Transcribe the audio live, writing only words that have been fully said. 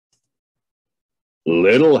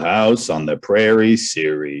Little House on the Prairie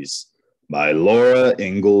series by Laura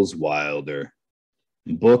Ingalls Wilder.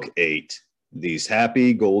 Book 8, These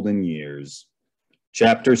Happy Golden Years.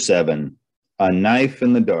 Chapter 7, A Knife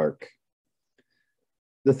in the Dark.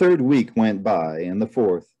 The third week went by, and the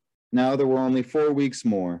fourth. Now there were only 4 weeks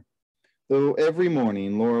more. Though every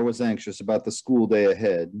morning Laura was anxious about the school day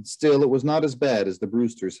ahead, still it was not as bad as the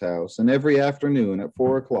Brewster's house, and every afternoon at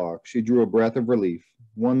 4 o'clock she drew a breath of relief.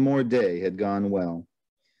 One more day had gone well.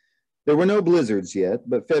 There were no blizzards yet,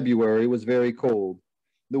 but February was very cold.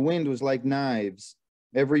 The wind was like knives.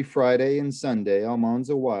 Every Friday and Sunday,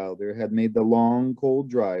 Almanza Wilder had made the long, cold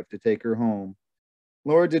drive to take her home.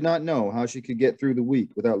 Laura did not know how she could get through the week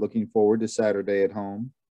without looking forward to Saturday at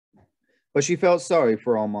home. But she felt sorry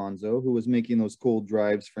for Almanzo, who was making those cold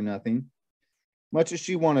drives for nothing. Much as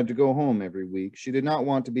she wanted to go home every week, she did not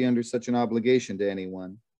want to be under such an obligation to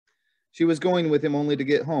anyone. She was going with him only to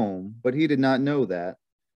get home, but he did not know that.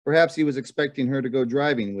 Perhaps he was expecting her to go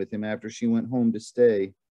driving with him after she went home to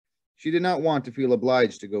stay. She did not want to feel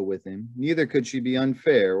obliged to go with him, neither could she be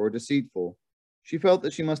unfair or deceitful. She felt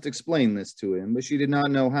that she must explain this to him, but she did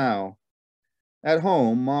not know how. At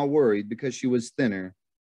home, Ma worried because she was thinner.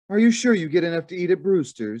 "Are you sure you get enough to eat at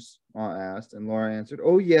Brewster's?" Ma asked, and Laura answered,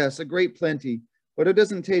 "Oh yes, a great plenty, but it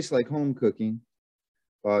doesn't taste like home cooking."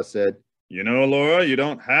 Pa said, "You know, Laura, you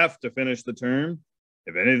don't have to finish the term.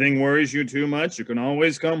 If anything worries you too much, you can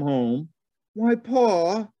always come home." "Why,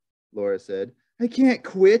 Pa," Laura said, "I can't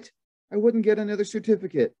quit. I wouldn't get another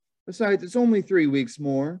certificate. Besides, it's only 3 weeks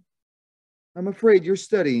more." "I'm afraid you're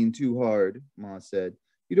studying too hard," Ma said.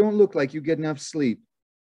 "You don't look like you get enough sleep."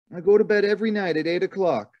 "I go to bed every night at 8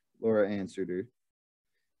 o'clock, Laura answered her.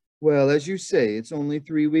 "Well, as you say, it's only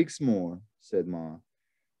 3 weeks more," said Ma.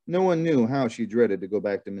 No one knew how she dreaded to go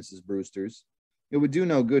back to Mrs. Brewster's. It would do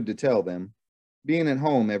no good to tell them. Being at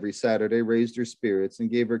home every Saturday raised her spirits and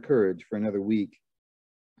gave her courage for another week.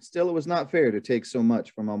 Still, it was not fair to take so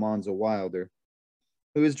much from Almanza Wilder,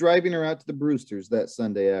 who was driving her out to the Brewsters that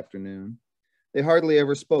Sunday afternoon. They hardly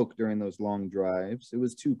ever spoke during those long drives. It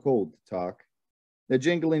was too cold to talk. The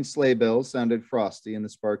jingling sleigh bells sounded frosty in the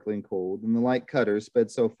sparkling cold, and the light cutter sped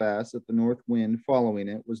so fast that the north wind following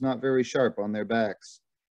it was not very sharp on their backs.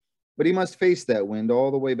 But he must face that wind all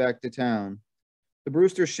the way back to town. The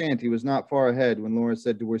Brewster shanty was not far ahead when Laura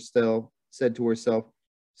said to herself,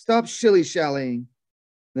 "Stop shilly-shallying."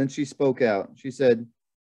 Then she spoke out. She said,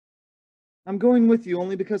 "I'm going with you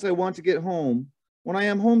only because I want to get home. When I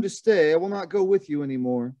am home to stay, I will not go with you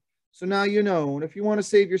anymore. So now you know, and if you want to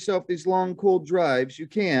save yourself these long, cold drives, you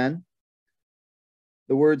can."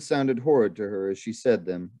 The words sounded horrid to her as she said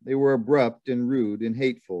them. They were abrupt and rude and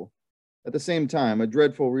hateful. At the same time, a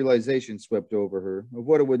dreadful realization swept over her of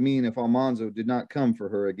what it would mean if Almanzo did not come for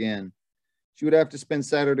her again. She would have to spend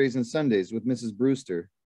Saturdays and Sundays with Mrs.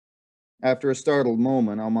 Brewster. After a startled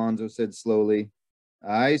moment, Almanzo said slowly,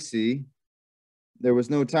 "I see." There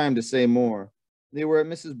was no time to say more. They were at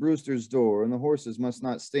Mrs. Brewster's door, and the horses must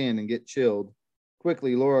not stand and get chilled.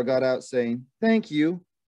 Quickly, Laura got out, saying, "Thank you."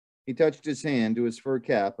 He touched his hand to his fur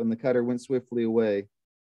cap, and the cutter went swiftly away.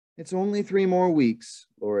 "It's only 3 more weeks,"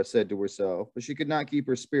 Laura said to herself, but she could not keep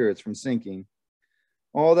her spirits from sinking.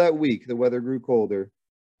 All that week, the weather grew colder.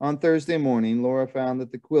 On Thursday morning, Laura found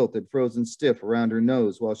that the quilt had frozen stiff around her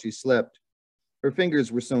nose while she slept. Her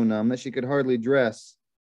fingers were so numb that she could hardly dress.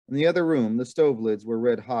 In the other room, the stove lids were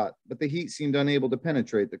red hot, but the heat seemed unable to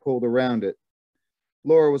penetrate the cold around it.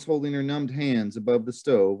 Laura was holding her numbed hands above the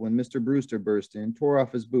stove when Mr. Brewster burst in, tore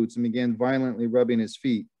off his boots, and began violently rubbing his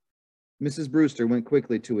feet. Mrs. Brewster went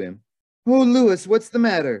quickly to him. "Oh, Louis, what's the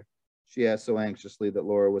matter?" she asked so anxiously that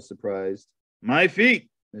Laura was surprised. "My feet,"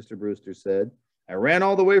 Mr. Brewster said. "I ran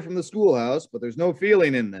all the way from the schoolhouse, but there's no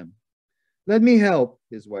feeling in them." "Let me help,"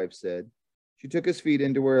 his wife said. She took his feet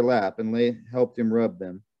into her lap and helped him rub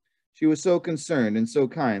them. She was so concerned and so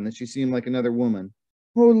kind that she seemed like another woman.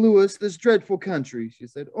 "Oh, Louis, this dreadful country," she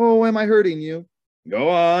said. "Oh, am I hurting you?" "Go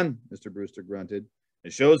on," Mr. Brewster grunted.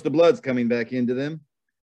 "It shows the blood's coming back into them."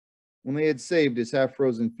 When they had saved his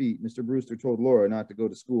half-frozen feet, Mr. Brewster told Laura not to go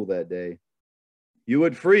to school that day. "You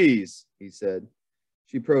would freeze," he said.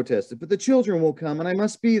 She protested, "But the children will come, and I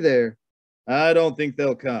must be there." "I don't think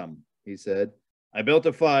they'll come," he said. "I built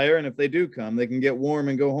a fire, and if they do come, they can get warm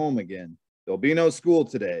and go home again. There'll be no school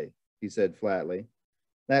today," he said flatly.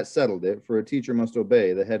 That settled it, for a teacher must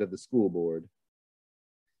obey the head of the school board.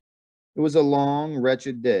 It was a long,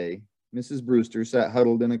 wretched day. Mrs. Brewster sat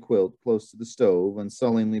huddled in a quilt close to the stove,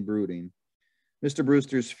 unsullyingly brooding. Mr.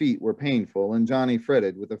 Brewster's feet were painful, and Johnny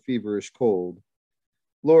fretted with a feverish cold.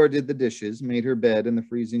 Laura did the dishes, made her bed in the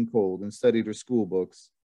freezing cold, and studied her school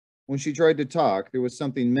books. When she tried to talk, there was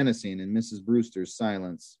something menacing in Mrs. Brewster's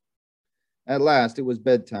silence. At last, it was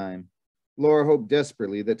bedtime. Laura hoped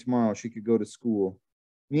desperately that tomorrow she could go to school.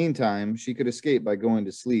 Meantime, she could escape by going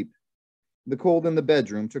to sleep. The cold in the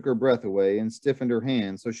bedroom took her breath away and stiffened her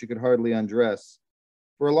hands so she could hardly undress.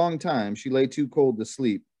 For a long time, she lay too cold to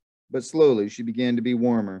sleep, but slowly she began to be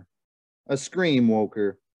warmer. A scream woke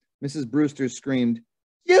her. Mrs. Brewster screamed,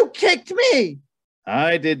 "You kicked me!"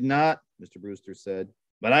 I did not, Mr. Brewster said,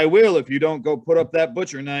 but I will if you don't go put up that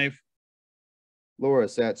butcher knife. Laura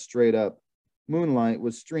sat straight up. Moonlight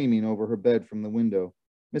was streaming over her bed from the window.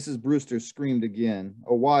 Mrs. Brewster screamed again,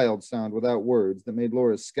 a wild sound without words that made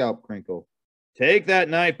Laura's scalp crinkle. Take that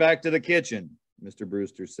knife back to the kitchen, Mr.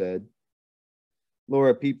 Brewster said.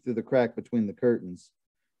 Laura peeped through the crack between the curtains.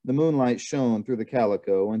 The moonlight shone through the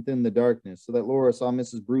calico and thinned the darkness so that Laura saw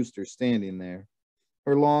Mrs. Brewster standing there.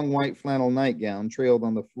 Her long white flannel nightgown trailed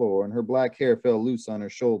on the floor and her black hair fell loose on her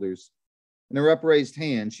shoulders. In her upraised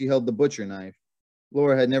hand, she held the butcher knife.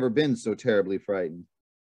 Laura had never been so terribly frightened.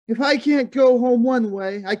 "If I can't go home one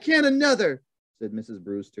way, I can't another," said Mrs.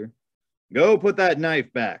 Brewster. Go put that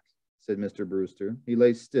knife back, said Mr. Brewster. He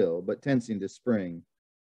lay still, but tensing to spring.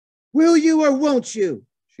 "Will you or won't you?"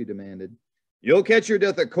 she demanded. You'll catch your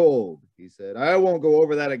death of cold, he said. I won't go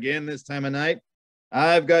over that again this time of night.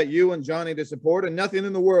 I've got you and Johnny to support and nothing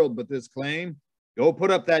in the world but this claim. Go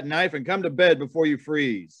put up that knife and come to bed before you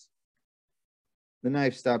freeze. The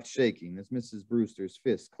knife stopped shaking as Mrs. Brewster's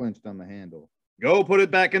fist clenched on the handle. Go put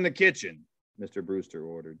it back in the kitchen, Mr. Brewster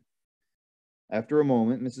ordered. After a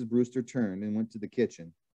moment, Mrs. Brewster turned and went to the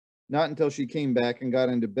kitchen. Not until she came back and got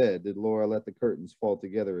into bed did Laura let the curtains fall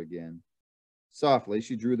together again. Softly,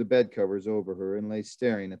 she drew the bed covers over her and lay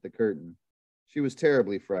staring at the curtain. She was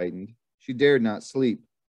terribly frightened. She dared not sleep.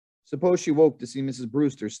 Suppose she woke to see Mrs.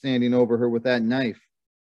 Brewster standing over her with that knife.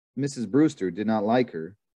 Mrs. Brewster did not like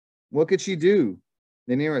her. What could she do?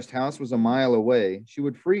 The nearest house was a mile away. She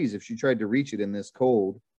would freeze if she tried to reach it in this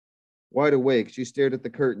cold. Wide awake, she stared at the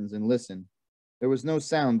curtains and listened. There was no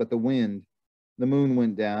sound but the wind. The moon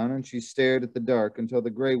went down, and she stared at the dark until the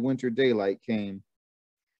gray winter daylight came.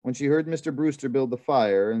 When she heard Mr. Brewster build the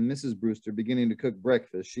fire and Mrs. Brewster beginning to cook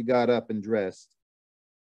breakfast, she got up and dressed.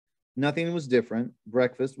 Nothing was different.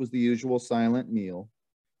 Breakfast was the usual silent meal.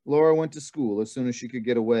 Laura went to school as soon as she could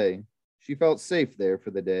get away. She felt safe there for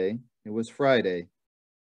the day. It was Friday.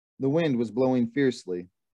 The wind was blowing fiercely.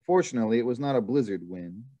 Fortunately, it was not a blizzard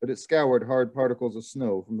wind, but it scoured hard particles of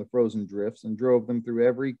snow from the frozen drifts and drove them through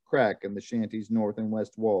every crack in the shanty's north and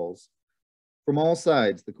west walls. From all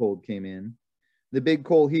sides, the cold came in. The big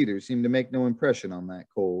coal heater seemed to make no impression on that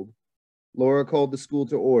cold. Laura called the school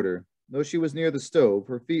to order. Though she was near the stove,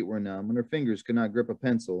 her feet were numb and her fingers could not grip a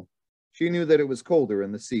pencil. She knew that it was colder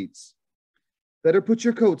in the seats. "Better put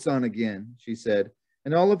your coats on again," she said,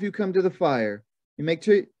 "and all of you come to the fire. You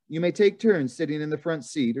may take turns sitting in the front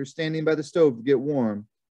seat or standing by the stove to get warm.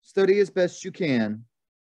 Study as best you can."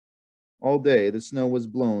 All day, the snow was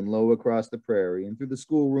blown low across the prairie and through the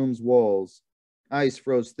schoolroom's walls. Ice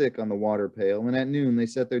froze thick on the water pail, and at noon they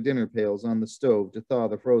set their dinner pails on the stove to thaw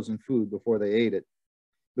the frozen food before they ate it.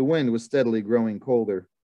 The wind was steadily growing colder.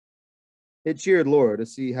 It cheered Laura to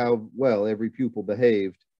see how well every pupil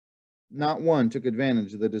behaved. Not one took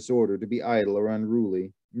advantage of the disorder to be idle or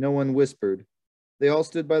unruly. No one whispered. They all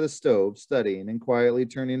stood by the stove, studying and quietly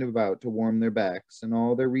turning about to warm their backs, and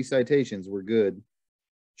all their recitations were good.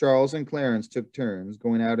 Charles and Clarence took turns,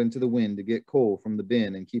 going out into the wind to get coal from the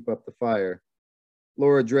bin and keep up the fire.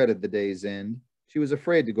 Laura dreaded the day's end. She was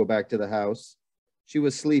afraid to go back to the house. She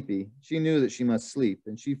was sleepy. She knew that she must sleep,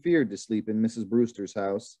 and she feared to sleep in Mrs. Brewster's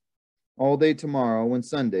house. All day tomorrow and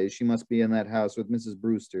Sunday she must be in that house with Mrs.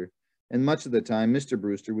 Brewster, and much of the time Mr.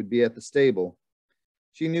 Brewster would be at the stable.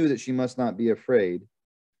 She knew that she must not be afraid.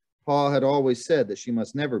 Pa had always said that she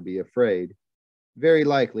must never be afraid. Very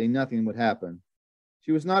likely nothing would happen.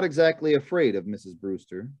 She was not exactly afraid of Mrs.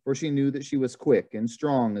 Brewster, for she knew that she was quick and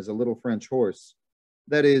strong as a little French horse.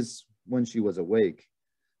 That is, when she was awake.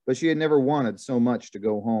 But she had never wanted so much to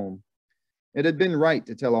go home. It had been right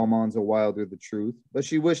to tell Almanza Wilder the truth, but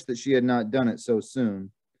she wished that she had not done it so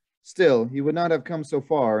soon. Still, he would not have come so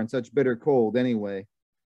far in such bitter cold anyway.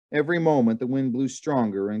 Every moment the wind blew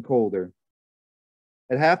stronger and colder.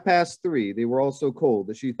 At 3:30, they were all so cold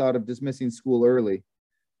that she thought of dismissing school early.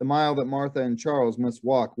 The mile that Martha and Charles must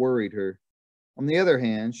walk worried her. On the other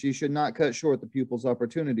hand, she should not cut short the pupil's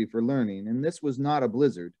opportunity for learning, and this was not a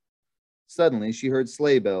blizzard. Suddenly, she heard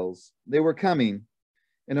sleigh bells. They were coming.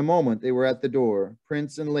 In a moment, they were at the door.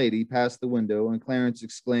 Prince and Lady passed the window, and Clarence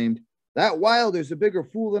exclaimed, "That Wilder's a bigger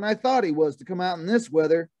fool than I thought he was to come out in this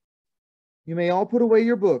weather." "You may all put away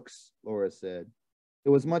your books," Laura said. It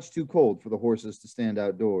was much too cold for the horses to stand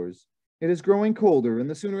outdoors. It is growing colder, and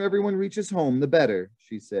the sooner everyone reaches home, the better,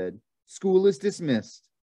 she said. School is dismissed.